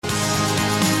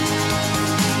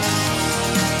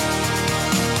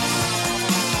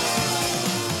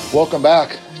Welcome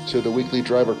back to the Weekly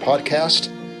Driver Podcast.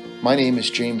 My name is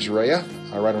James Rea.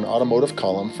 I write an automotive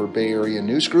column for Bay Area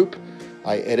News Group.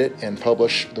 I edit and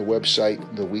publish the website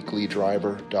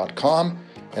theweeklydriver.com,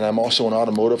 and I'm also an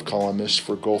automotive columnist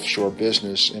for Gulf Shore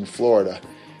Business in Florida.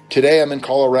 Today I'm in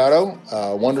Colorado,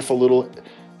 a wonderful little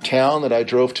town that I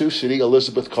drove to, City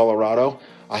Elizabeth, Colorado.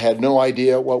 I had no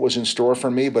idea what was in store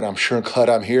for me, but I'm sure glad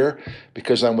I'm here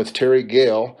because I'm with Terry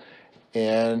Gale,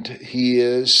 and he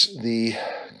is the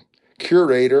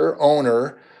curator,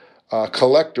 owner,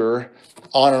 collector,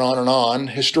 on and on and on,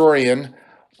 historian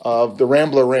of the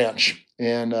Rambler Ranch.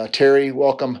 And Terry,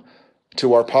 welcome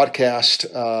to our podcast.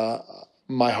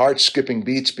 My heart's skipping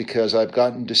beats because I've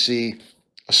gotten to see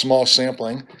a small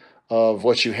sampling of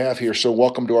what you have here. So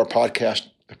welcome to our podcast.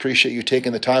 Appreciate you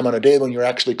taking the time on a day when you're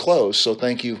actually closed. So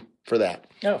thank you for that.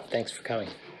 Oh, thanks for coming.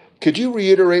 Could you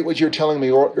reiterate what you were telling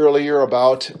me earlier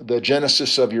about the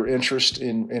genesis of your interest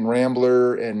in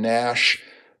Rambler and Nash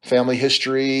family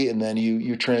history, and then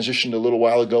you transitioned a little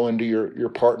while ago into your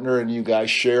partner, and you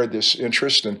guys shared this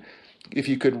interest? And if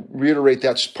you could reiterate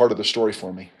that part of the story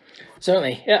for me.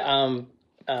 Certainly, yeah.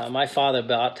 My father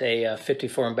bought a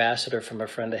 54 Ambassador from a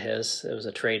friend of his. It was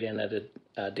a trade-in at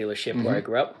a dealership where I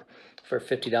grew up for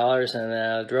 $50,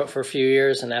 and drove for a few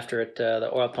years, and after it, the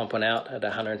oil pump went out at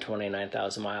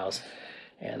 129,000 miles.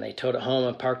 And they towed it home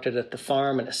and parked it at the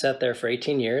farm, and it sat there for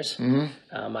 18 years.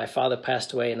 My father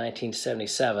passed away in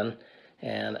 1977,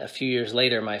 and a few years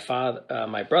later,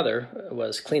 my brother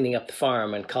was cleaning up the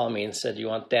farm and called me and said, "You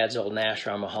want Dad's old Nash, or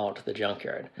I'm going to haul it to the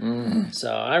junkyard."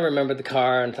 So I remembered the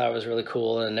car and thought it was really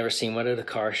cool, and I'd never seen one at a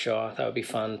car show. I thought it would be a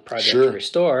fun project to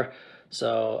restore.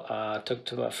 So I took it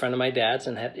to a friend of my dad's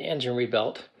and had the engine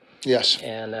rebuilt. Yes.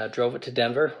 And drove it to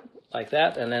Denver like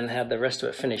that, and then had the rest of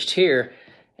it finished here.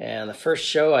 And the first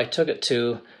show I took it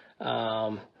to,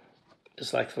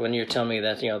 it's like when you were telling me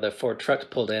that, the Ford trucks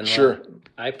pulled in. Sure. Well,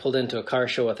 I pulled into a car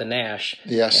show with a Nash.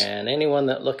 Yes. And anyone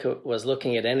that was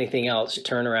looking at anything else,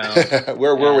 turn around.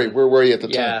 Where were you at the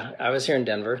time? Yeah, I was here in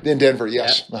Denver. In Denver,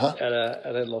 yes. At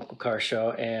a local car show,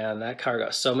 and that car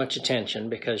got so much attention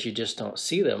because you just don't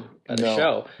see them at a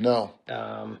show. No.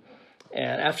 And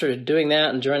after doing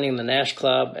that and joining the Nash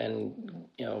Club, and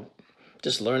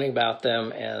just learning about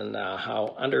them and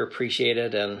how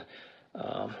underappreciated, and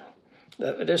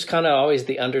there's kind of always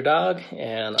the underdog,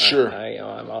 and sure.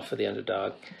 I'm all for the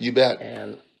underdog. You bet.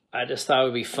 And I just thought it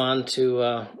would be fun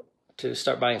to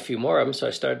start buying a few more of them, so I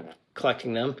started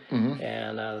collecting them.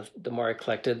 And the more I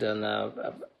collected, and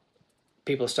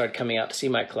people started coming out to see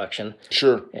my collection.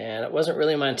 Sure. And it wasn't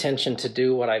really my intention to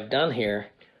do what I've done here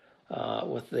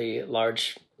with the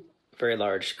very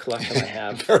large collection I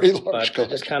have. Very large but collection. It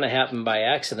just kind of happened by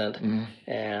accident.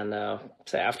 And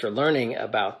so after learning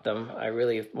about them, I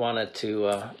really wanted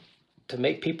to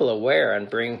make people aware and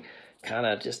kind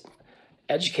of just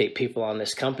educate people on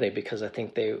this company, because I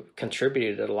think they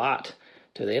contributed a lot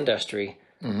to the industry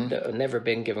that have never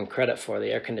been given credit for,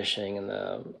 the air conditioning and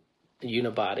the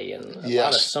unibody and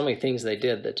so many things they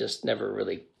did that just never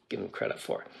really given credit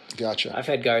for. Gotcha. I've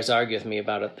had guys argue with me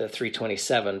about it, the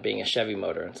 327 being a Chevy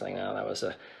motor, and saying, "No, that was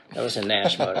a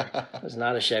Nash motor. It was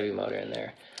not a Chevy motor in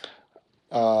there."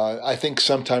 I think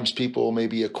sometimes people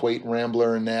maybe equate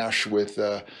Rambler and Nash with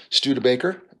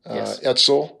Studebaker, Yes.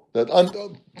 Etzel,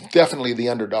 definitely the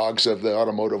underdogs of the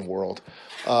automotive world.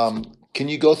 Can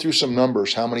you go through some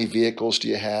numbers? How many vehicles do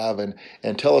you have? And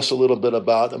tell us a little bit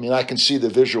about, I can see the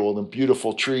visual, the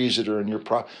beautiful trees that are in your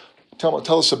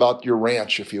Tell us about your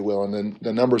ranch, if you will, and then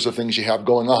the numbers of things you have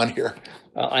going on here.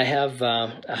 Well, I have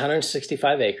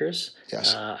 165 acres.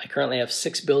 Yes. I currently have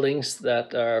 6 buildings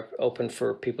that are open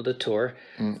for people to tour.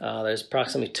 There's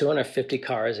approximately 250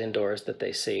 cars indoors that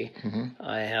they see.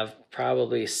 I have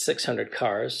probably 600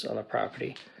 cars on the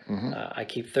property. I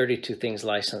keep 32 things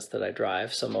licensed that I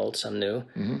drive, some old, some new.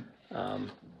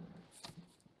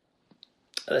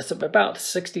 That's about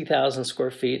 60,000 square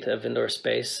feet of indoor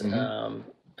space.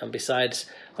 And besides,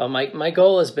 my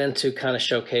goal has been to kind of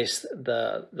showcase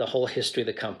the whole history of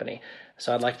the company.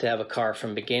 So I'd like to have a car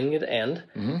from beginning to end,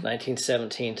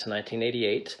 1917 to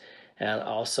 1988. And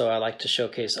also I like to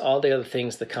showcase all the other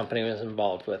things the company was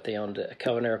involved with. They owned a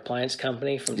Covenant Appliance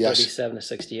Company from 37 to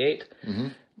 68.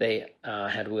 They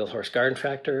had Wheel Horse Garden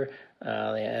Tractor.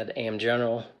 They had AM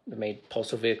General. They made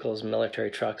postal vehicles, military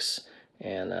trucks,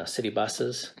 and city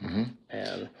buses.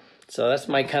 And so that's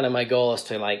my goal, is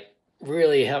to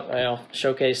really help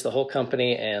showcase the whole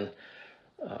company, and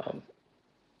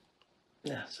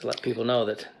to let people know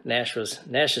that Nash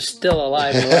is still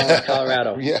alive and well in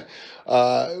Colorado.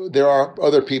 There are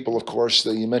other people, of course.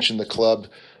 You mentioned the club.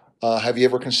 Have you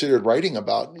ever considered writing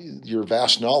about your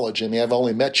vast knowledge? I mean, I've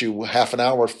only met you half an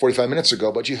hour, 45 minutes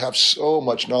ago, but you have so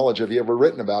much knowledge. Have you ever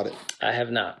written about it? I have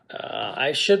not.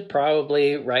 I should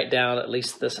probably write down at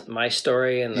least my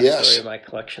story and the story Yes. of my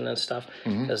collection and stuff,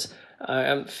 because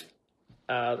I'm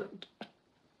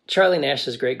Charlie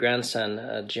Nash's great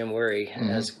grandson, Jim Worry,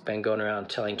 has been going around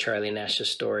telling Charlie Nash's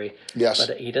story. Yes.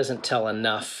 But he doesn't tell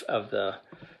enough of the.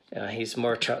 He's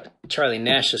more Charlie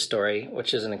Nash's story,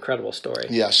 which is an incredible story.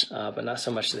 Yes. But not so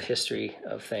much the history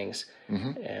of things.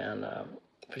 And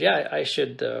but yeah, I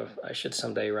should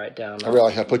someday write down. I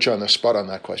realize I put you on the spot on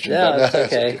that question. Yeah, but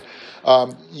that's okay.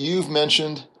 You've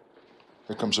mentioned.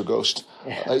 Here comes a ghost.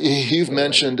 You've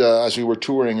mentioned as we were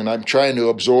touring, and I'm trying to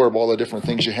absorb all the different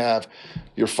things you have.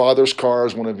 Your father's car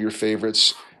is one of your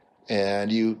favorites, and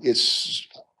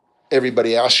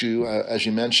everybody asks you, as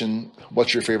you mentioned,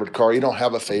 what's your favorite car? You don't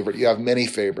have a favorite. You have many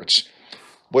favorites.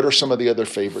 What are some of the other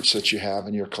favorites that you have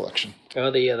in your collection?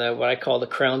 Oh, the what I call the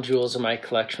crown jewels of my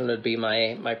collection would be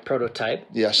my prototype.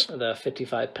 Yes. The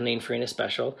 55 Pininfarina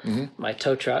Special. My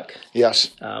tow truck.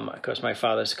 Yes. Of course, my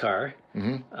father's car.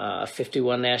 A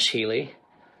 51 Nash Healy.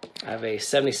 I have a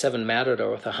 77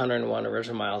 Matador with 101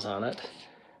 original miles on it.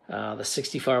 The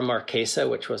 64 Marquesa,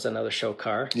 which was another show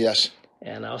car. Yes.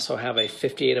 And I also have a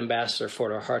 58 Ambassador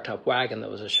four-door hardtop wagon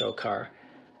that was a show car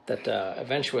that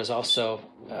eventually was also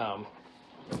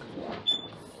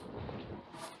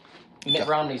Mitt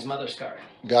Romney's mother's car.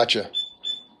 Gotcha.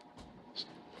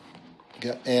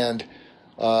 Yeah, and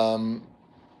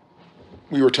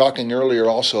we were talking earlier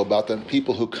also about the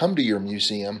people who come to your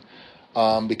museum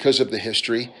because of the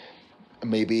history.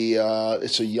 Maybe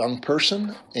it's a young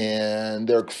person and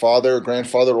their father,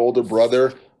 grandfather, older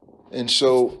brother. And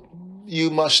so you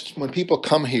must, when people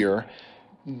come here,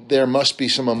 there must be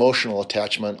some emotional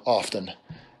attachment often.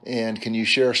 And can you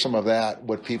share some of that,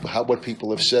 what people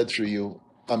have said through you?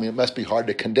 I mean, it must be hard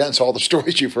to condense all the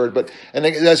stories you've heard, but and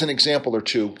as an example or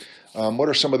two, what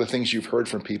are some of the things you've heard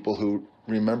from people who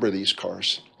remember these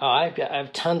cars? I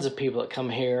have tons of people that come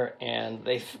here and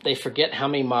they forget how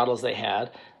many models they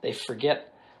had. They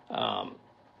forget,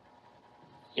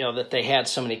 that they had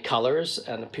so many colors,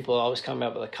 and people always come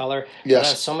up with a color. Yes. I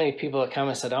have so many people that come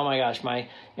and said, "Oh my gosh, my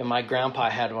grandpa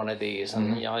had one of these,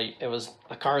 and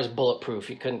the car is bulletproof.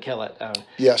 You couldn't kill it."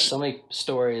 Yes. So many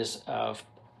stories of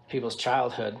people's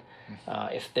childhood.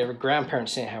 If their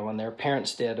grandparents didn't have one, their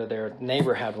parents did, or their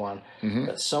neighbor had one.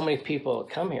 But so many people that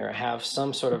come here have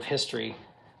some sort of history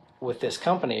with this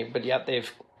company, but yet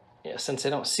since they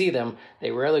don't see them,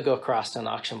 they rarely go across to an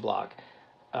auction block.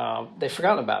 They've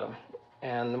forgotten about them.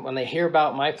 And when they hear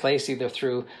about my place, either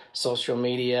through social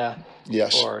media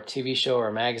or a TV show or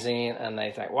a magazine, and they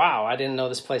think, wow, I didn't know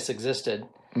this place existed.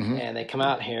 And they come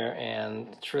out here, and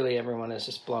truly everyone is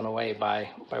just blown away by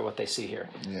what they see here.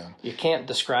 Yeah. You can't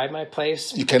describe my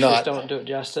place. You cannot. Pictures don't do it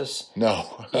justice.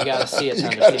 No. You got to see it to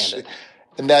understand it.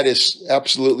 And that is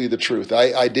absolutely the truth.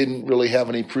 I didn't really have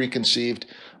any preconceived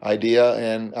idea,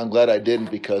 and I'm glad I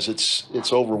didn't, because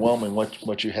it's overwhelming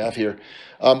what you have here.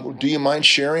 Do you mind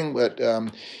sharing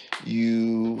that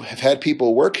you have had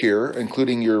people work here,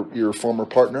 including your former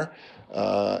partner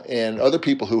and other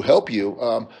people who help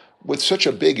you? With such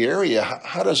a big area,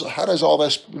 how does all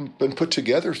this been put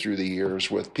together through the years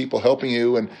with people helping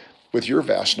you and with your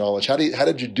vast knowledge? How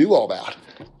did you do all that?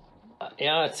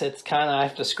 It's kind of, I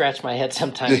have to scratch my head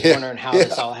sometimes wondering how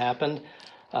this all happened.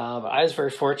 But I was very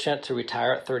fortunate to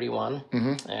retire at 31,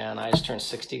 and I just turned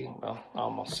 60,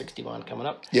 almost 61 coming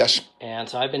up. Yes. And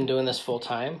so I've been doing this full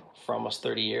time for almost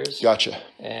 30 years. Gotcha.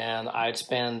 And I'd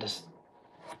spend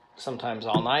sometimes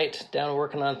all night down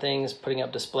working on things, putting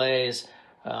up displays,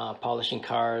 polishing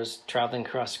cars, traveling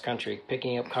across the country,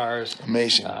 picking up cars.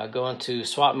 Amazing. Going to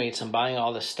swap meets and buying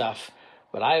all this stuff.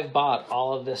 But I've bought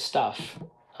all of this stuff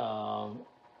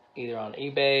either on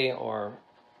eBay or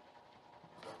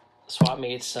swap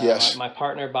meets. Yes. My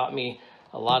partner bought me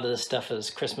a lot of this stuff as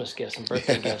Christmas gifts and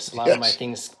birthday gifts. A lot of my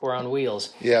things were on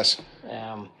wheels. Yes.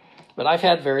 But I've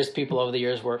had various people over the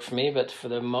years work for me, but for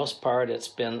the most part, it's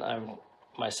been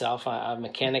myself. I'm a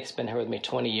mechanic. Has been here with me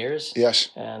 20 years. Yes.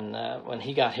 And when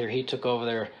he got here, he took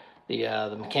over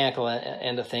the mechanical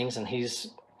end of things, and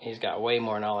he's got way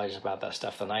more knowledge about that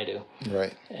stuff than I do.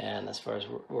 Right. And as far as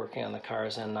working on the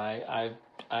cars, and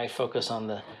I focus on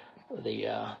the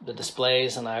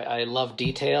displays, and I love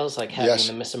details, like having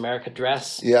the Miss America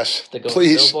dress. Yes. To go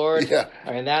Please. billboard. Yeah.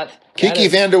 I mean that. Kiki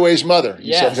Vandewey's mother.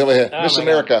 Yes. Miss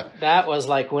America. God. That was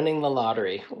like winning the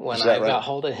lottery when I got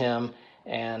hold of him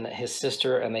and his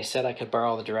sister, and they said I could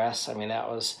borrow the dress. I mean, that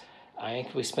was, I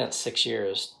think we spent 6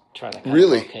 years trying to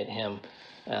locate him.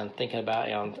 and thinking about,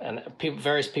 and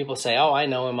various people say, oh, I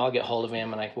know him, I'll get hold of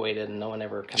him, and I waited, and no one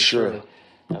ever comes through.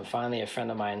 And finally, a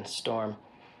friend of mine, Storm,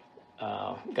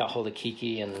 got hold of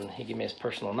Kiki, and he gave me his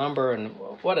personal number, and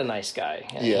what a nice guy.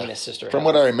 And he and his sister. From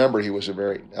what I remember, he was a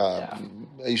very, I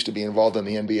used to be involved in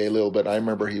the NBA a little bit. I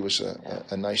remember he was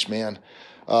a nice man.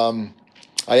 I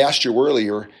asked you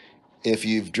earlier if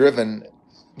you've driven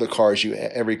the cars,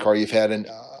 every car you've had, and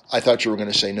I thought you were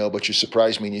going to say no, but you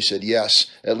surprised me and you said yes,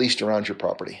 at least around your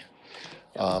property.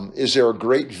 Is there a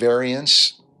great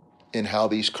variance in how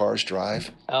these cars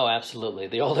drive? Oh, absolutely.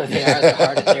 The older they are, the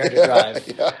harder they are to drive.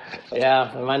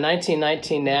 Yeah. My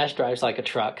 1919 Nash drives like a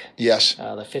truck. Yes.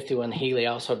 The 51 Healy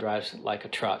also drives like a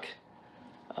truck.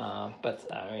 But,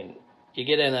 I mean, you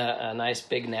get in a nice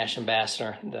big Nash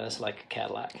Ambassador, then it's like a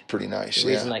Cadillac. Pretty nice, The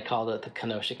reason I called it the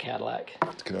Kenosha Cadillac.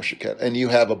 The Kenosha Cadillac. And you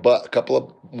have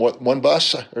one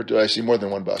bus, or do I see more than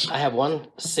one bus? I have one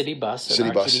city bus,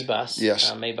 an RTD bus,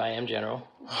 yes. Made by M General.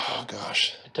 Oh,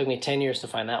 gosh. It took me 10 years to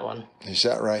find that one. Is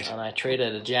that right? And I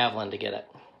traded a Javelin to get it.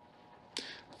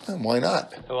 Why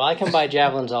not? Well, I can buy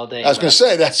Javelins all day. I was going to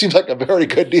say, that seems like a very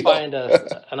good deal.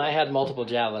 And I had multiple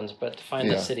Javelins, but to find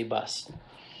a city bus.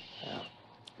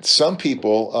 Some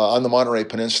people on the Monterey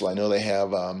Peninsula, I know they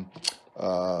have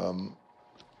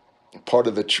part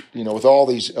of the, with all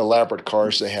these elaborate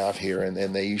cars they have here,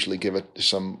 and they usually give it to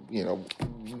some,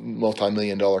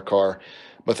 multi-million-dollar car,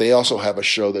 but they also have a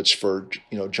show that's for,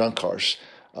 junk cars.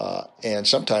 And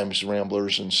sometimes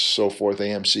Ramblers and so forth,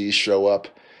 AMCs show up,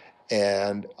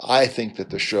 and I think that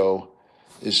the show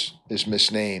is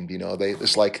misnamed.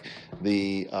 It's like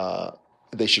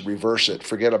they should reverse it.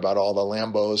 Forget about all the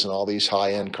Lambos and all these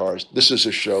high-end cars. This is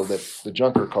a show that the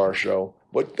junker car show.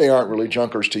 But they aren't really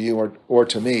junkers to you or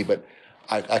to me. But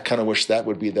I kind of wish that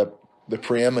would be the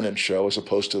preeminent show as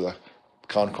opposed to the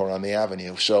Concord on the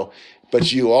Avenue. So,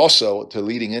 but you also,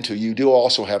 you do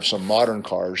also have some modern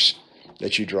cars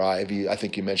that you drive. I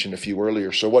think you mentioned a few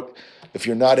earlier. So what? If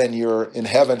you're not in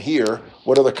heaven here,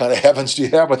 what other kind of heavens do you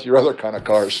have with your other kind of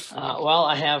cars? Well,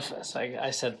 I have,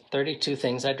 I said 32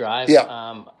 things I drive.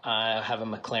 Yeah. I have a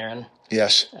McLaren.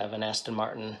 Yes. I have an Aston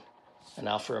Martin, an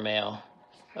Alfa Romeo,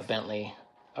 a Bentley,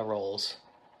 a Rolls,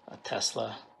 a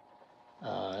Tesla,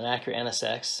 an Acura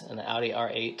NSX, an Audi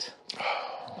R8.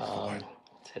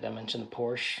 Did I mention the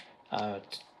Porsche?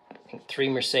 3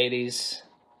 Mercedes.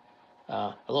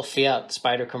 A little Fiat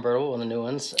Spider convertible, one of the new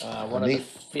ones. One of the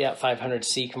Fiat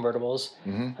 500C convertibles.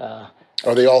 Mm-hmm.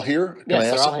 Are they all here?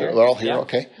 Yes, they're all here. They're all here,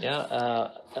 okay. Yeah.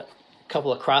 A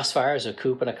couple of Crossfires, a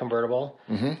coupe and a convertible.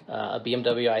 Mm-hmm. A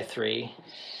BMW i3.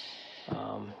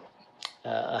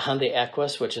 A Hyundai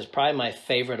Equus, which is probably my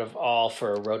favorite of all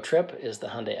for a road trip, is the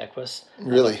Hyundai Equus.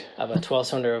 Really? I have a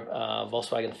 12-cylinder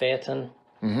Volkswagen Phaeton.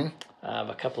 Mm-hmm. I have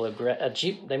a couple of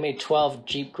Jeep. They made 12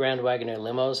 Jeep Grand Wagoneer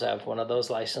limos. I have one of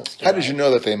those licensed. How did you know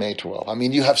that they made 12? I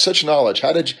mean, you have such knowledge.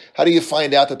 How do you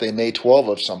find out that they made 12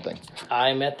 of something?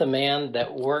 I met the man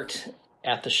that worked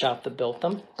at the shop that built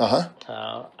them.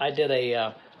 I did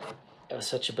it was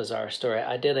such a bizarre story.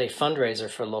 I did a fundraiser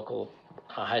for a local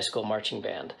high school marching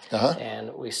band,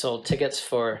 and we sold tickets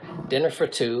for dinner for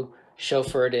 2,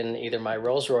 chauffeured in either my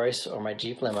Rolls Royce or my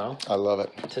Jeep limo. I love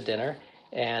it. To dinner.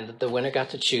 And the winner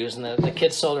got to choose, and the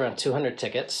kids sold around 200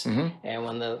 tickets. Mm-hmm. And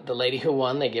when the lady who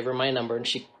won, they gave her my number, and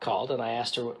she called, and I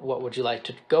asked her, what would you like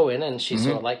to go in? And she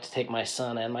said, I'd like to take my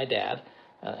son and my dad,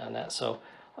 and that. So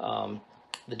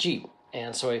the Jeep.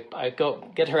 And so I go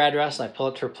get her address, and I pull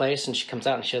up to her place, and she comes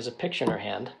out, and she has a picture in her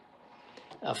hand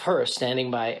of her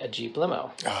standing by a Jeep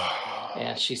limo.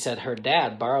 And she said her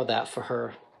dad borrowed that for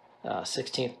her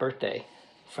 16th birthday.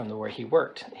 From where he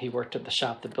worked. He worked at the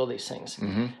shop that built these things.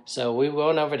 Mm-hmm. So we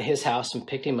went over to his house and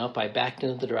picked him up. I backed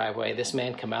into the driveway. This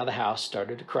man came out of the house,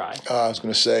 started to cry. I was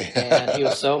going to say. And he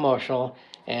was so emotional.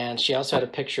 And she also had a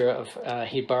picture of,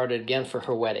 he borrowed it again for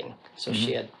her wedding. So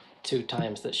she had 2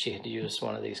 times that she had used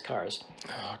one of these cars.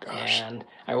 Oh, gosh. And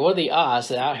what are the odds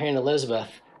that out here in Elizabeth,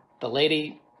 the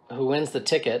lady who wins the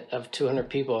ticket of 200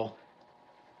 people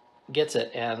gets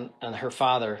it, and her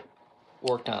father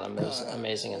worked on them. It was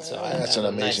amazing. And so that's an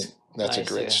amazing, that's a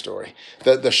great nice, story.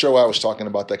 The show I was talking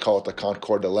about, they call it the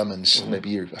Concord de Lemons.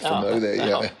 Maybe you're familiar.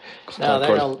 No,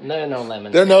 there are no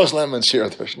lemons. There are no lemons here.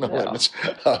 There's no lemons.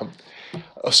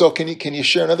 So can you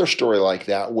share another story like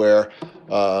that where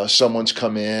someone's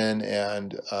come in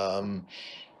and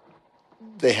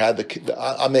they had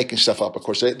I'm making stuff up, of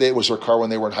course. It was their car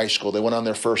when they were in high school. They went on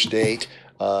their first date.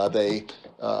 The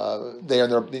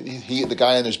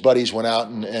guy and his buddies went out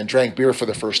and drank beer for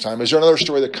the first time. Is there another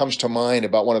story that comes to mind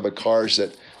about one of the cars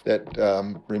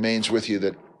that remains with you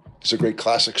that is a great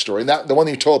classic story? And the one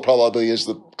that you told probably is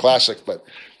the classic, but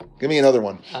Give me another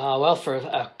one. Well, for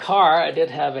a car, I did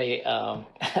have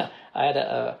I had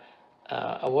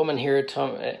a woman here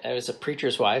told me, it was a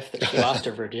preacher's wife, that she lost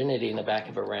her virginity in the back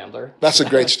of a Rambler. That's a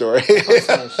great story.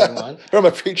 One. From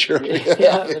a preacher.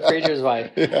 Yeah, the preacher's wife.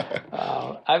 Yeah.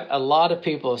 A lot of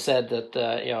people have said that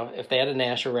if they had a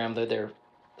Nash or Rambler,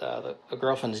 the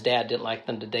girlfriend's dad didn't like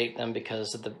them to date them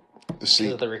because of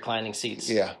the reclining seats.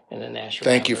 Yeah. In the Nash or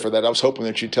Thank you Rambler. for that. I was hoping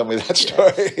that you'd tell me that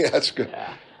story. Yes. Yeah, that's good.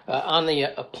 Yeah. On the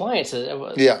appliances, it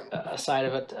was a side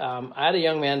of it. I had a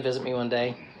young man visit me one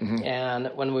day,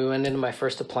 and when we went into my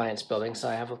first appliance building, so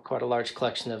I have quite a large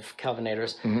collection of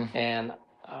Calvinators, and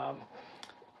I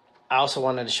also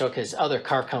wanted to showcase other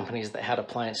car companies that had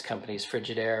appliance companies.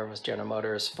 Frigidaire was General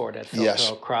Motors, Ford had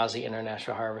Philco, Crosby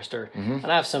International Harvester, and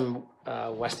I have some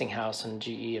Westinghouse and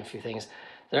GE and a few things.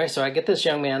 So I get this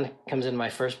young man, comes into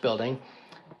my first building,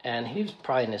 and he was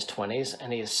probably in his 20s,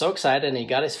 and he is so excited, and he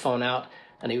got his phone out,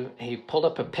 and he pulled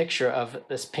up a picture of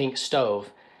this pink stove,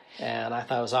 and I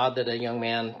thought it was odd that a young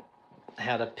man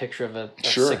had a picture of a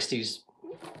 60s,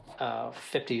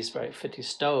 50s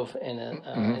stove in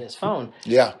his phone.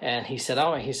 Yeah. And he said,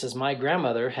 he says, my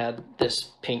grandmother had this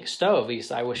pink stove. He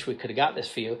said, I wish we could have got this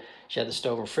for you. She had the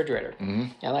stove and refrigerator.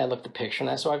 And I looked at the picture,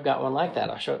 and I said, I've got one like that.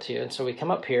 I'll show it to you. And so we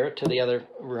come up here to the other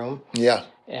room. Yeah.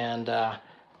 And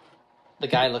the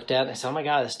guy looked at it and I said, oh my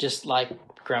God, it's just like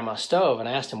Grandma's stove. And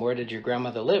I asked him, where did your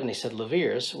grandmother live? And he said,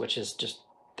 Laviere's, which is just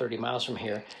 30 miles from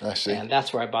here. I see. And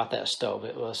that's where I bought that stove.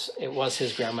 It was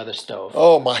his grandmother's stove.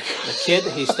 Oh my God. The kid,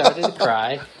 he started to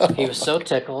cry. He was so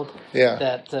tickled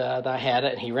that I had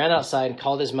it. And he ran outside and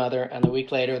called his mother. And a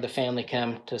week later, the family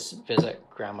came to visit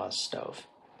Grandma's stove.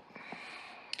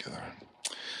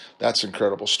 That's an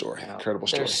incredible story. Incredible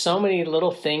story. There's so many little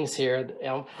things here.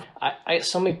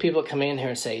 So many people come in here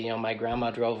and say, my grandma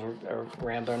drove a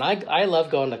Rambler, and I love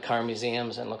going to car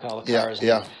museums and looking at all the cars,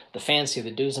 and the fancy,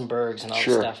 the Duesenbergs, and all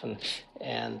the stuff,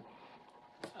 and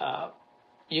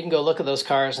you can go look at those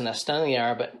cars and how stunning they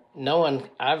are. But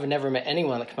I've never met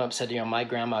anyone that come up and said, my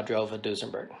grandma drove a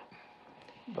Duesenberg.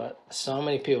 But so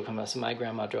many people come up and say, my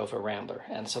grandma drove a Rambler,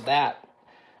 and so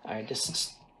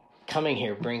coming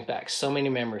here brings back so many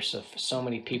memories of so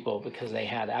many people because they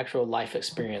had actual life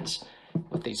experience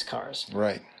with these cars.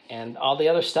 Right. And all the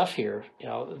other stuff here,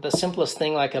 the simplest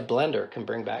thing like a blender can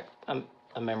bring back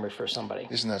a memory for somebody.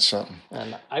 Isn't that something?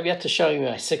 And I've yet to show you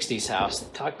my 60s house.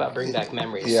 Talk about bring back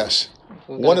memories. Yes.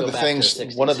 One of the things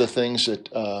that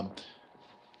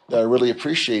I really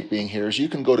appreciate being here is you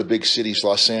can go to big cities.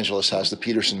 Los Angeles has the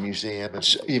Peterson Museum.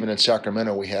 Even in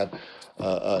Sacramento, we have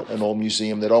an old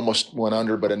museum that almost went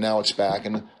under, but now it's back.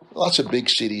 And lots of big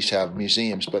cities have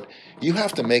museums, but you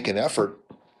have to make an effort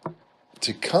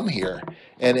to come here.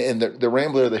 And the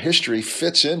Rambler, the history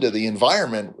fits into the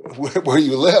environment where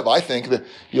you live. I think that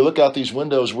you look out these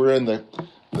windows, we're in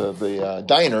the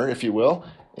diner, if you will,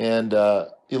 and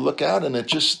you look out and it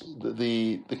just,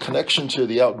 the connection to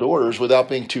the outdoors without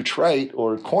being too trite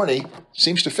or corny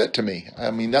seems to fit to me. I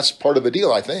mean, that's part of the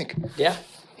deal, I think. Yeah.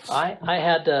 I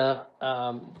had,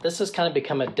 this has kind of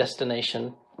become a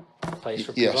destination place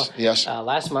for people. Yes.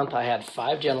 Last month I had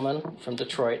 5 gentlemen from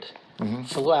Detroit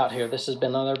flew out here. This has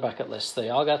been on their bucket list. They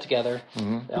all got together,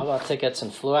 they all bought tickets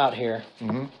and flew out here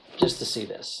just to see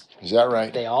this. Is that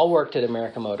right? They all worked at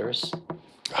American Motors,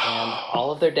 and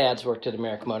all of their dads worked at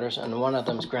American Motors, and one of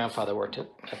them's grandfather worked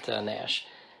at Nash.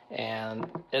 And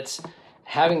it's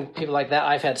having people like that.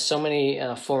 I've had so many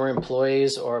former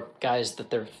employees or guys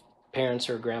that their parents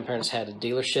or grandparents had a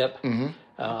dealership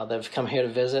they've come here to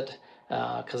visit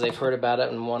because they've heard about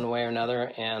it in one way or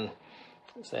another, and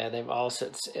they've all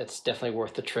said it's definitely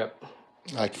worth the trip.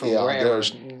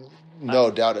 There's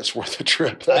no doubt it's worth the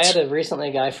trip. I had recently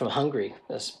a guy from Hungary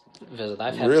this visit.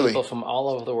 I've had people from all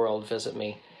over the world visit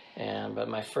me, but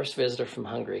my first visitor from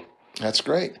Hungary. That's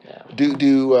great.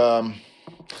 Yeah.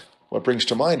 What brings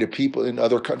to mind to people in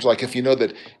other countries, like if you know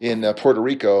that in Puerto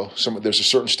Rico, there's a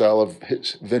certain style of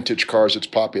vintage cars that's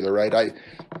popular, right?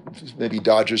 Maybe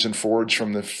Dodges and Fords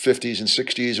from the 50s and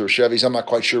 60s or Chevys, I'm not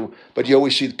quite sure, but you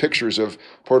always see the pictures of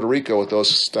Puerto Rico with those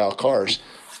style cars.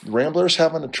 Ramblers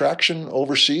have an attraction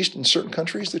overseas in certain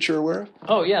countries that you're aware of?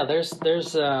 Oh yeah, there's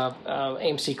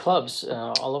AMC clubs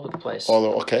all over the place.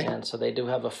 Okay. And so they do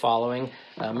have a following.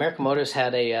 American Motors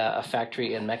had a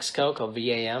factory in Mexico called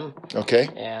VAM. Okay.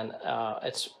 And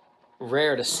it's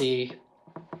rare to see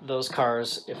those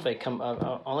cars if they come.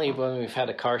 Only when we've had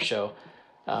a car show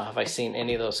have I seen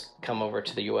any of those come over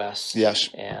to the U.S. Yes.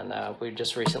 And we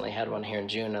just recently had one here in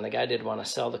June, and the guy did want to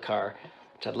sell the car,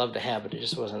 which I'd love to have, but it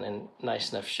just wasn't in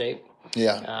nice enough shape.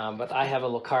 Yeah. But I have a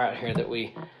little car out here that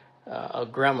a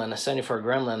Gremlin, a 74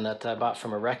 Gremlin that I bought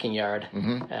from a wrecking yard,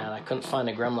 and I couldn't find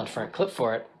a Gremlin front clip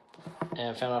for it.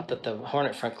 and found out that the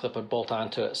Hornet front clip would bolt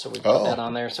onto it. So we put that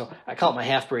on there. So I call it my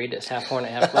half breed. It's half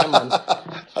Hornet, half Gremlin.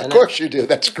 Of course you do.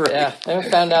 That's great. Yeah. Then we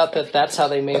found out that that's how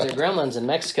they made their Gremlins in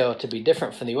Mexico to be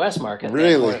different from the U.S. market. Really?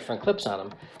 They have Hornet front clips on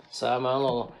them. So I'm my own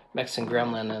little Mexican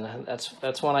Gremlin, and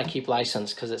that's one I keep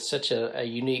licensed because it's such a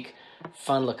unique,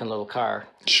 fun-looking little car.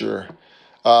 Sure.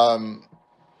 Why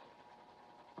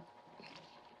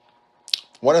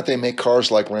don't they make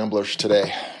cars like Ramblers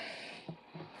today?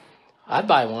 I'd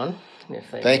buy one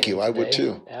if they. Thank you. I would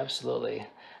too. Absolutely.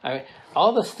 I mean,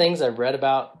 all the things I've read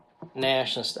about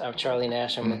Nash and Charlie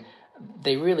Nash, I mean,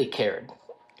 they really cared.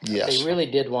 Yes. They really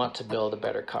did want to build a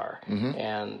better car. Mm-hmm.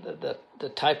 And the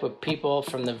type of people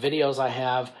from the videos I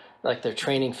have, like their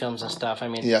training films and stuff, I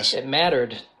mean, yes. it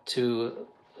mattered to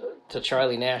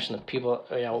Charlie Nash and the people,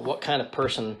 you know, what kind of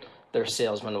person their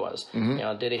salesman was. Mm-hmm. You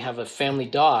know, did he have a family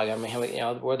dog? I mean, you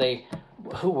know,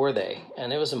 who were they?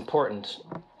 And it was important.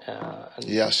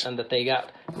 Yes. And that they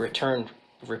got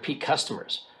repeat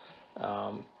customers.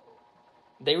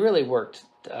 They really worked,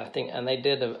 I think, and they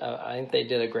did. I think they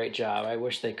did a great job. I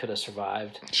wish they could have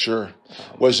survived. Sure.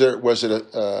 Was it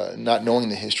not knowing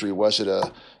the history? Was it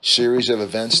a series of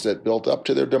events that built up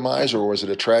to their demise, or was it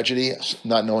a tragedy?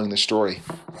 Not knowing the story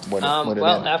when it ended.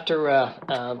 After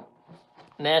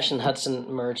Nash and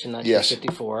Hudson merged in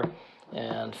 1954. Yes.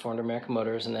 And formed American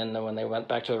Motors, and then when they went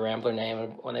back to the Rambler name,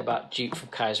 and when they bought Jeep from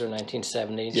Kaiser in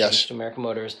 1970, changed to American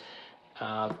Motors.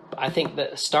 I think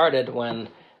that started when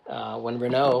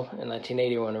Renault in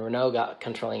 1980, when Renault got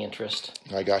controlling interest.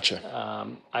 I gotcha.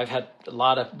 I've had a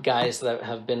lot of guys that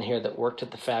have been here that worked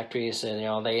at the factories, and you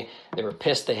know they were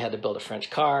pissed they had to build a French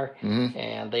car,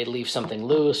 and they'd leave something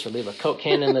loose or leave a Coke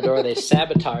can in the door. They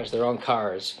sabotage their own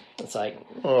cars. It's like,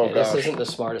 this isn't the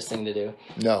smartest thing to do.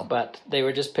 No. But they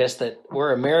were just pissed that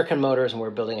we're American Motors and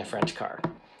we're building a French car,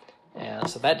 and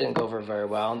so that didn't go over very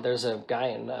well. And there's a guy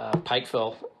in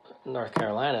Pikeville, North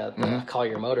Carolina,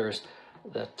 Collier Motors,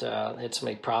 that had so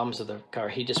many problems with the car,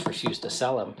 he just refused to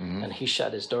sell them, and he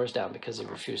shut his doors down because he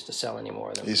refused to sell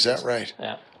anymore. Is that right?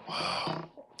 Yeah. Wow.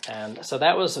 And so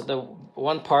that was the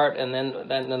one part, and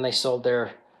then they sold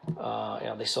their,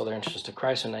 they sold their interest to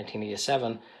Chrysler in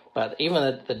 1987. But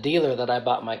even the dealer that I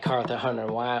bought my car with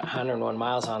 101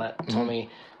 miles on it told me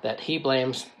that he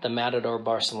blames the Matador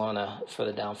Barcelona for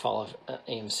the downfall of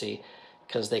AMC.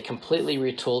 Because they completely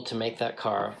retooled to make that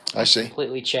car. I see.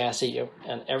 Completely chassis,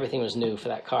 and everything was new for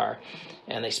that car.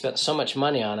 And they spent so much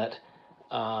money on it,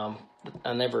 I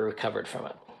never recovered from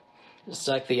it. It's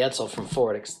like the Edsel from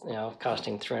Ford,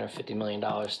 costing $350 million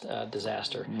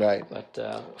disaster. Right. But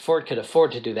Ford could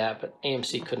afford to do that, but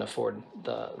AMC couldn't afford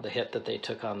the hit that they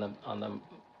took on the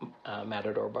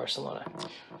Matador Barcelona.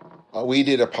 We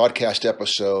did a podcast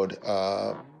episode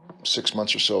 6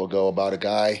 months or so ago about a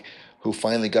guy who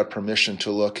finally got permission to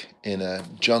look in a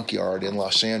junkyard in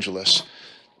Los Angeles.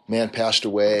 Man passed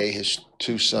away. His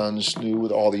two sons knew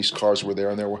that all these cars were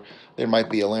there, and there might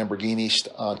be a Lamborghini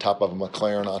on top of a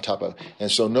McLaren on top of,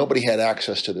 and so nobody had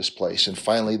access to this place. And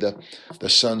finally, the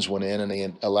sons went in, and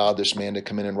they allowed this man to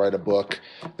come in and write a book.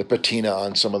 The patina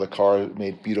on some of the car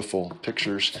made beautiful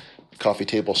pictures, coffee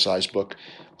table size book.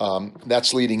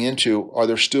 That's leading into, are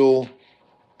there still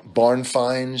barn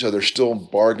finds? Are there still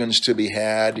bargains to be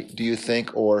had, do you think?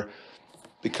 Or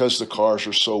because the cars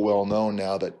are so well known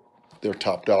now that they're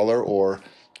top dollar, or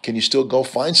can you still go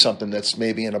find something that's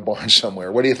maybe in a barn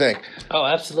somewhere? What do you think? Oh,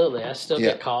 absolutely. I still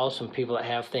get calls from people that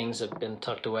have things that have been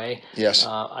tucked away. Yes.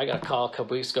 I got a call a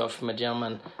couple weeks ago from a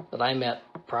gentleman that I met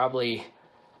probably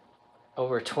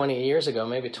over 20 years ago,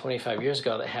 maybe 25 years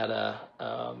ago, that had a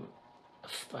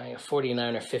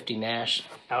 49 or 50 Nash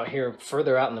out here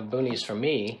further out in the boonies from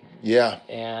me. Yeah.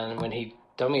 And when he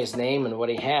told me his name and what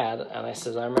he had, and I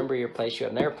said, I remember your place, you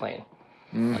had an airplane.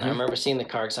 And I remember seeing the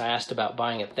car because I asked about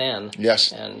buying it then.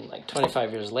 Yes. And like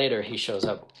 25 years later, he shows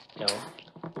up,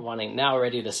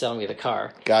 ready to sell me the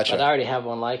car. Gotcha. But I already have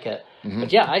one like it.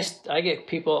 But yeah, I get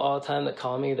people all the time that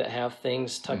call me that have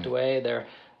things tucked away.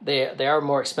 They are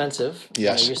more expensive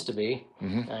than they used to be.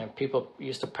 People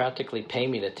used to practically pay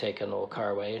me to take an old car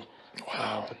away.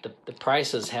 Wow. But the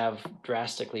prices have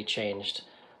drastically changed.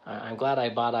 I'm glad I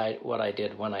bought what I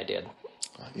did when I did.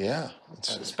 Yeah.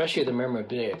 Especially the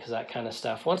memorabilia, because that kind of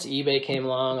stuff. Once eBay came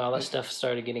along, all that stuff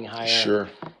started getting higher. Sure.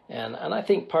 And I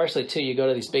think partially, too, you go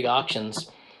to these big auctions,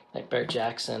 like Barrett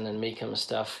Jackson and Meekum and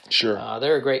stuff. Sure.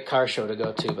 They're a great car show to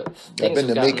go to. But I've been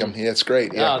to Meekum. Yeah, it's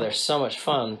great. Yeah. Oh, they're so much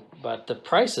fun. But the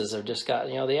prices have just got,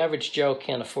 the average Joe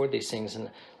can't afford these things.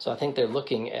 And so I think they're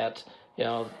looking at,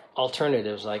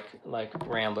 alternatives like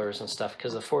Ramblers and stuff,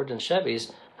 because the Fords and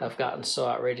Chevys have gotten so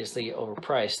outrageously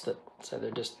overpriced that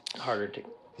they're just harder to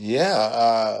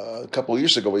Yeah, a couple of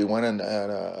years ago we went in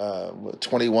a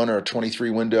 21 or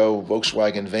 23 window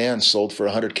Volkswagen van sold for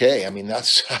 100K. I mean,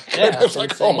 that's Yeah, it's it's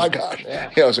like, oh insane. my gosh, Yeah.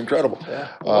 yeah, it was incredible. Yeah.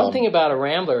 One thing about a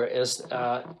Rambler is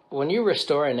when you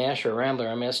restore a Nash or a Rambler,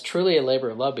 I mean, it's truly a labor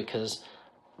of love because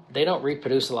they don't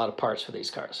reproduce a lot of parts for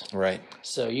these cars. Right.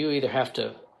 So you either have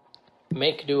to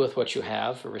make do with what you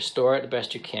have, or restore it the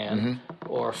best you can,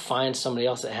 or find somebody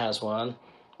else that has one,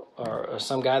 or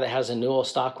some guy that has a new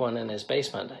stock one in his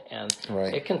basement, and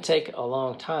Right. it can take a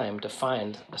long time to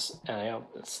find.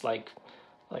 It's like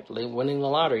winning the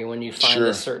lottery when you find Sure.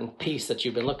 a certain piece that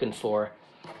you've been looking for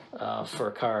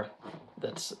a car.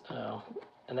 That's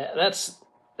and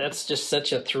that's just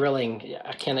such a thrilling.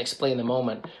 I can't explain the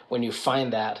moment when you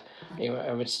find that.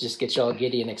 It just gets you all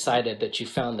giddy and excited that you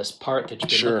found this part that you've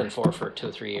been Sure. looking for 2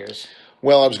 or 3 years.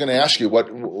 Well, I was going to ask you what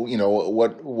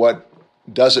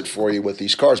does it for you with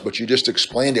these cars, but you just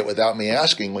explained it without me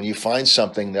asking. When you find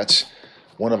something that's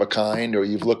one of a kind, or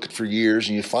you've looked for years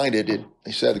and you find it,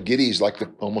 you said giddy is like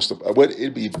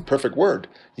it'd be the perfect word.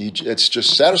 It's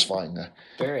just satisfying.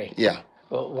 Very. Yeah.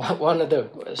 Well, one of the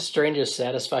strangest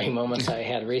satisfying moments I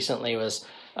had recently was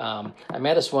I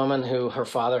met this woman who her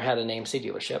father had an AMC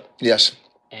dealership. Yes.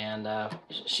 And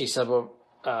she said,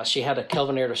 she had a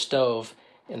Kelvinator stove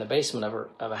in the basement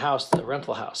of a house, the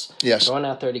rental house. Yes. So I went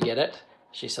out there to get it.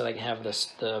 She said I can have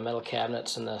the metal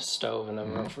cabinets and the stove and the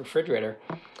refrigerator.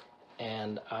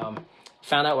 And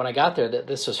found out when I got there that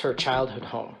this was her childhood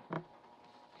home.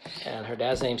 And her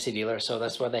dad's an AMC dealer, so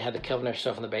that's why they had the Kelvinator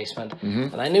stuff in the basement.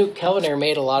 And I knew Kelvinator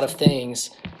made a lot of things,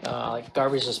 like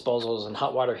garbage disposals and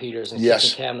hot water heaters and Yes.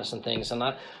 kitchen cabinets and things. And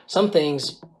some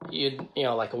things,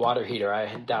 like a water heater,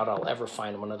 I doubt I'll ever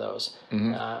find one of those.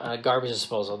 A garbage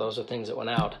disposal, those are things that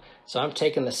went out. So I'm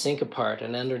taking the sink apart,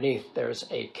 and underneath there's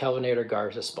a Kelvinator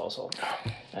garbage disposal.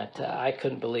 That I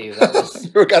couldn't believe. That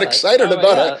was, You got excited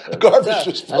about a garbage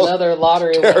disposal. Another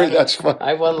lottery. Terry, that's fun.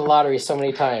 I've won the lottery so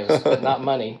many times, but not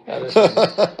money.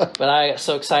 But I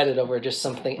so excited over just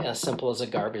something as simple as a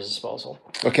garbage disposal.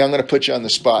 Okay, I'm going to put you on the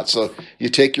spot. So you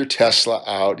take your Tesla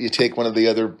out, you take one of the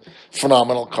other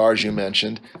phenomenal cars you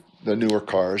mentioned, the newer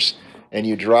cars, and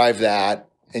you drive that,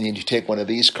 and you take one of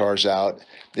these cars out.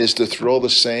 Is the thrill the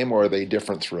same, or are they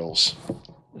different thrills?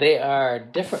 They are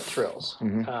different thrills.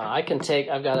 I've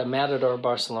got a Matador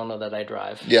Barcelona that I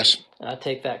drive. Yes. And I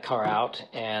take that car out,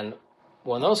 and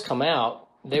when those come out,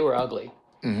 they were ugly.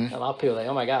 And a lot of people are like,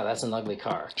 oh my God, that's an ugly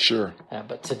car. Sure.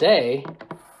 But today,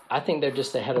 I think they're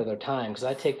just ahead of their time, because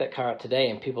I take that car out today,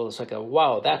 and people just like,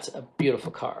 wow, that's a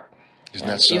beautiful car. Isn't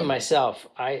that so? Even myself,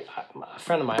 a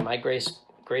friend of mine, my grade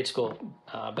school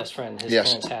best friend, his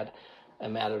parents had a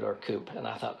Matador coupe, and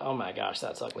I thought, oh my gosh,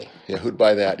 that's ugly. Yeah, who'd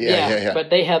buy that? Yeah. But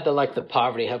they had the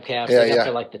poverty hubcaps. Yeah,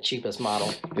 They got the cheapest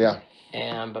model. Yeah.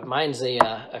 But mine's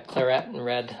a claret and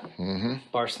red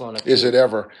Barcelona coupe. Is it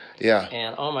ever? Yeah.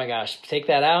 And oh my gosh, take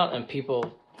that out, and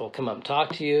people will come up and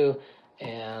talk to you,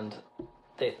 and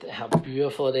how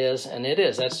beautiful it is, and it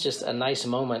is. That's just a nice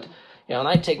moment. And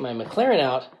I take my McLaren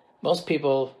out. Most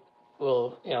people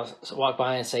will walk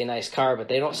by and say nice car, but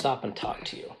they don't stop and talk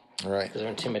to you. Right. Because they're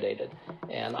intimidated.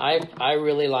 And I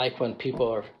really like when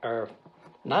people are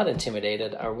not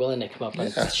intimidated, are willing to come up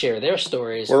and share their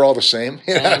stories. We're all the same.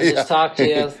 And just talk to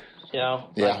you, Yeah.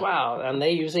 like, wow. And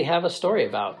they usually have a story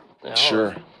about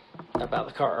Sure. about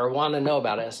the car, or want to know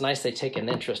about it. It's nice they take an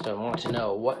interest and want to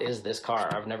know, what is this car?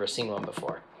 I've never seen one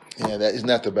before. Yeah, isn't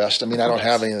that the best? I mean, I don't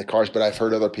have any of the cars, but I've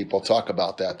heard other people talk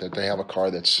about that they have a car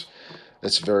that's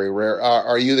very rare.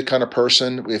 Are you the kind of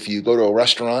person, if you go to a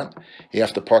restaurant, you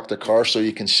have to park the car so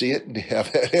you can see it?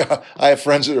 I have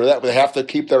friends that are that, but they have to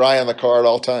keep their eye on the car at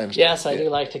all times. Yes, I do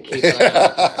like to keep an eye on the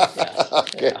car. Yes.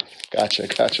 Okay, Yeah.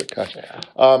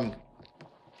 gotcha.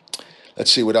 Let's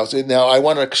see what else. Now, I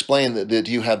want to explain that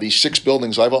you have these 6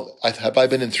 buildings. Have I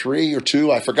been in 3 or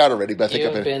 2? I forgot already, but I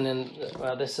think You've been in.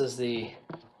 Well, this is the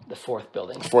 4th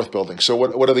building. 4th building. So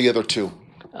what are the other 2?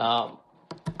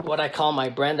 What I call my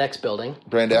Brand X building.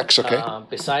 Brand X, okay.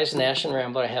 Besides Nash and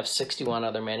Rambler, I have 61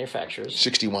 other manufacturers.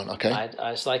 61, okay.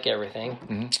 I just like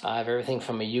everything. I have everything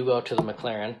from a Yugo to the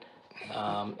McLaren.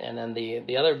 And then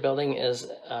the other building is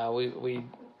we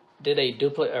did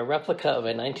a replica of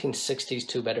a 1960s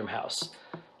 2-bedroom house,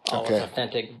 all with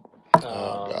authentic,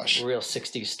 real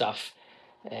 60s stuff,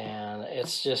 and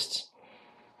it's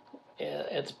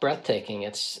breathtaking.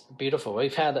 It's beautiful.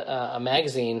 We've had a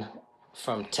magazine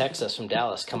from Texas, from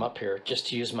Dallas, come up here just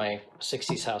to use my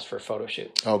 60s house for a photo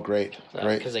shoot. Oh, great.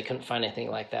 Because they couldn't find anything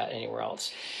like that anywhere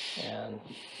else, and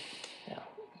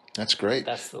that's great.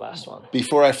 That's the last one.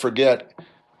 Before I forget,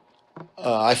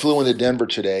 I flew into Denver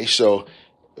today, so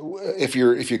if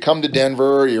you come to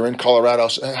Denver, you're in Colorado,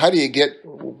 how do you get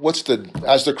what's the,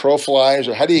 as the crow flies,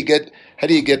 or how do you get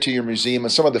to your museum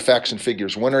and some of the facts and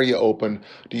figures? When are you open?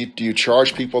 Do you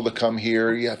charge people to come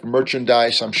here? You have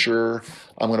merchandise, I'm sure.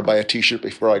 I'm going to buy a T-shirt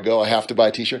before I go. I have to buy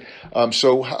a T-shirt.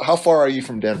 So how far are you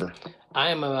from Denver?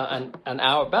 I am about an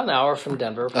hour from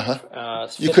Denver.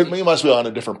 You must be on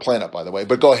a different planet, by the way.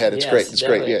 But go ahead. It's great. It's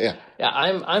definitely. great. Yeah. Yeah,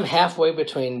 I'm halfway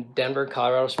between Denver and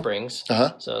Colorado Springs.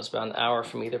 So it's about an hour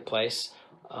from either place.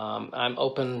 I'm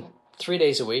open 3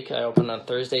 days a week. I open on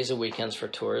Thursdays and weekends for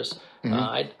tours.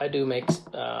 I do make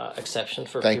exception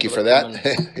for Thank you people for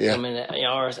that. Yeah. come in,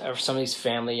 or somebody's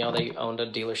family, they owned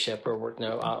a dealership or work.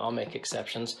 No, I'll make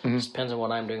exceptions. It depends on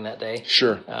what I'm doing that day.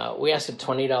 Sure. We ask a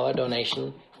 $20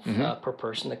 donation per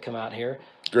person to come out here.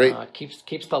 Great.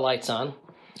 Keeps the lights on.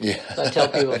 Yeah. So I tell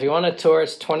people, if you want a tour,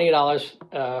 it's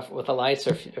 $20 with the lights,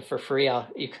 or for free,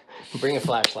 you can bring a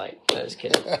flashlight. I was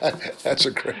kidding. That's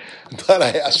a great. I'm glad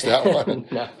I asked that one.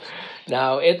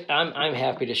 No, I'm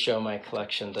happy to show my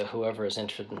collection to whoever is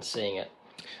interested in seeing it.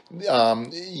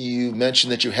 You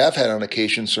mentioned that you have had on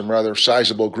occasion some rather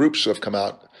sizable groups who have come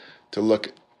out to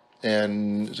look.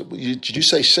 And did you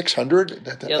say 600?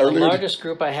 Yeah, the largest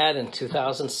group I had in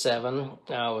 2007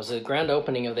 was the grand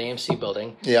opening of the AMC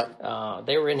building. Yeah.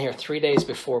 They were in here 3 days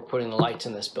before putting the lights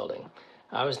in this building.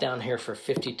 I was down here for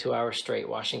 52 hours straight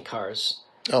washing cars.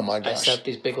 Oh my gosh. I set up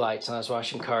these big lights and I was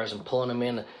washing cars and pulling them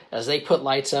in. As they put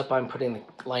lights up, I'm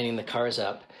lining the cars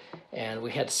up. And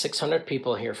we had 600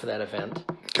 people here for that event.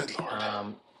 Good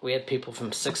Lord. We had people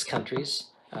from 6 countries.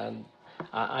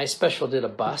 I special did a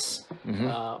bus.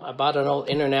 I bought an old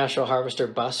International Harvester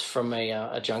bus from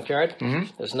a junkyard.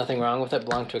 There's nothing wrong with it. It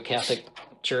belonged to a Catholic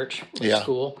church,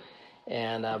 school.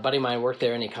 And a buddy of mine worked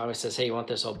there, and he called me and says, "Hey, you want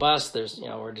this old bus?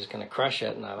 We're just going to crush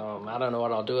it." And I don't know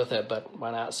what I'll do with it, but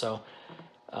why not? So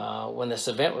when this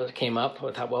event came up,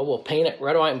 we thought, well, we'll paint it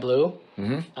red, white, and blue.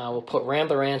 We'll put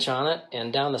Rambler Ranch on it,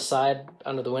 and down the side,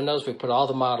 under the windows, we put all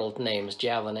the model names: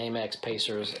 Javelin, Amex,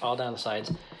 Pacers, all down the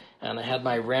sides. And I had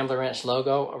my Rambler Ranch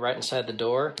logo right inside the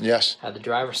door. Yes. Had the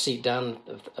driver's seat down,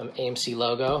 the AMC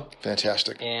logo.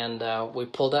 Fantastic. And we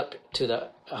pulled up to the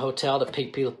hotel to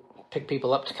pick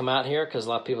people up to come out here because a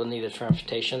lot of people needed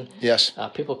transportation. Yes.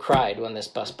 People cried when this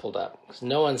bus pulled up because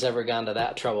no one's ever gone to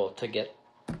that trouble to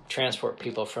transport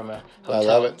people from a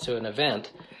hotel to an event.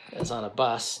 It's on a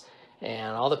bus.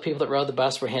 And all the people that rode the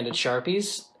bus were handed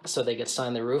Sharpies so they could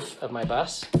sign the roof of my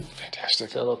bus.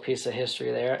 Fantastic. So a little piece of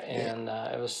history there, and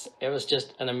it was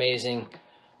just an amazing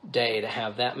day to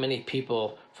have that many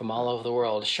people from all over the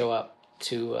world show up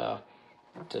to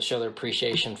show their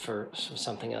appreciation for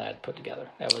something that I had put together.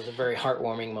 That was a very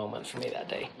heartwarming moment for me that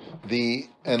day.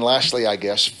 And lastly, I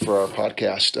guess for our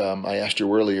podcast, I asked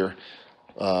you earlier.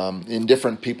 In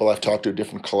different people I've talked to,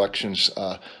 different collections.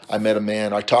 I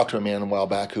talked to a man a while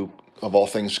back who, of all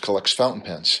things, collects fountain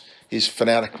pens. He's a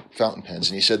fanatic of fountain pens,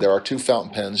 and he said there are 2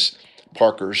 fountain pens,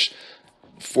 Parker's,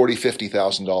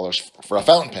 $50,000 for a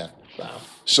fountain pen. Wow.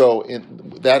 So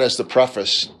that as the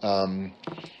preface,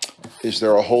 is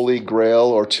there a holy grail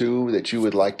or 2 that you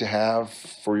would like to have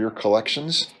for your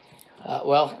collections?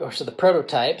 So the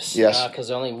prototypes, yes,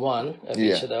 because only one of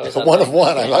each of those. One of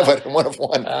one. I love it. One of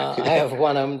one. I have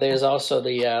one of them. There's also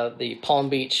the Palm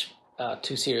Beach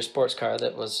 2-seater sports car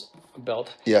that was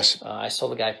built. Yes. I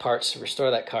sold the guy parts to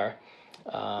restore that car.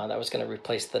 That was going to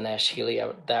replace the Nash Healy. I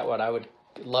would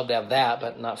love to have that,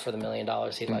 but not for the $1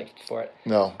 million he'd like for it.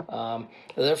 No.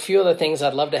 There are a few other things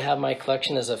I'd love to have in my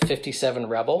collection. Is a 57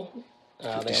 Rebel.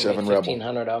 57 there are Rebel.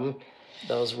 1,500 of them.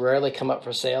 Those rarely come up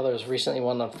for sale. There was recently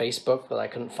one on Facebook that I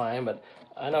couldn't find, but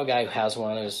I know a guy who has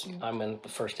one. I'm in the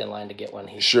first in line to get one.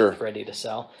 He's ready to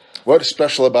sell. What's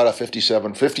special about a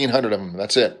 57? 1,500 of them.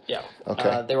 That's it. Yeah.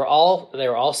 Okay. They were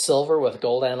all silver with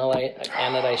gold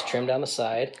anodized trim down the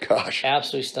side. Gosh.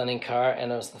 Absolutely stunning car,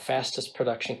 and it was the fastest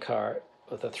production car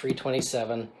with a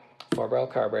 327 4-barrel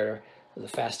carburetor. The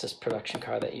fastest production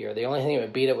car that year. The only thing that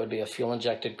would beat it would be a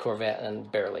fuel-injected Corvette,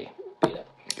 and barely beat it.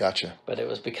 Gotcha. But it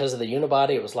was because of the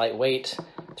unibody. It was lightweight.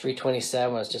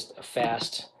 327 was just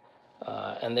fast.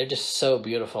 And they're just so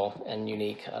beautiful and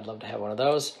unique. I'd love to have one of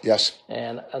those. Yes.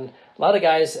 And a lot of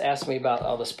guys ask me about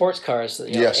all the sports cars,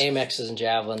 Amexes and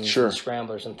Javelins and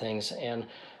Scramblers and things. And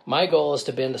my goal has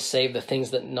been to save the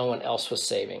things that no one else was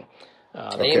saving. The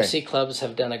AMC clubs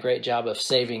have done a great job of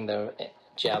saving the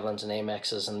Javelins and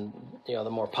Amexes and the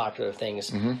more popular things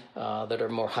that are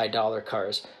more high dollar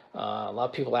cars. A lot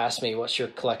of people ask me, "What's your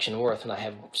collection worth?" And I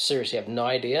have no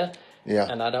idea. Yeah.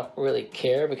 And I don't really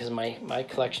care because my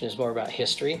collection is more about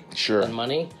history than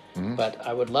money. But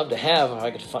I would love to have, if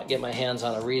I could get my hands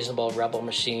on a reasonable Rebel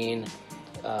machine.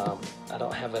 I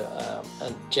don't have a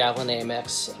Javelin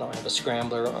AMX. I don't have a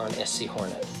Scrambler or an SC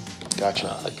Hornet. Gotcha.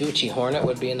 A Gucci Hornet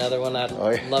would be another one I'd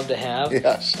Oh, yeah. love to have.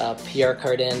 Yes. Pierre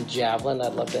Cardin Javelin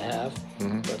I'd love to have.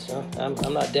 But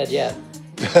I'm not dead yet.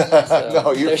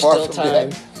 No, you're there's far still from time.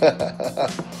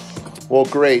 dead. Well,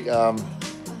 great.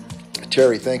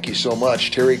 Terry, thank you so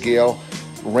much. Terry Gale,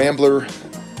 Rambler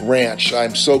Ranch.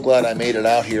 I'm so glad I made it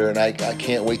out here, and I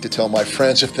can't wait to tell my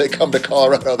friends if they come to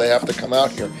Colorado, they have to come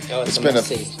out here. Oh, it's been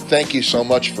must-see. Thank you so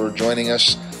much for joining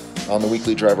us on the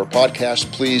Weekly Driver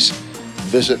podcast. Please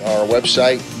visit our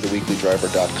website,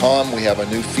 theweeklydriver.com. We have a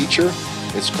new feature.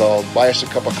 It's called Buy Us a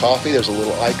Cup of Coffee. There's a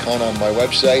little icon on my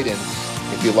website, and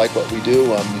if you like what we do,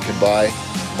 you can buy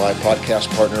my podcast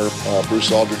partner,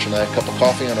 Bruce Aldrich, and I a cup of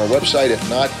coffee on our website. If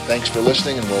not, thanks for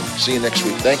listening, and we'll see you next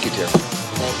week. Thank you, Terry.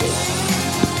 Thank you.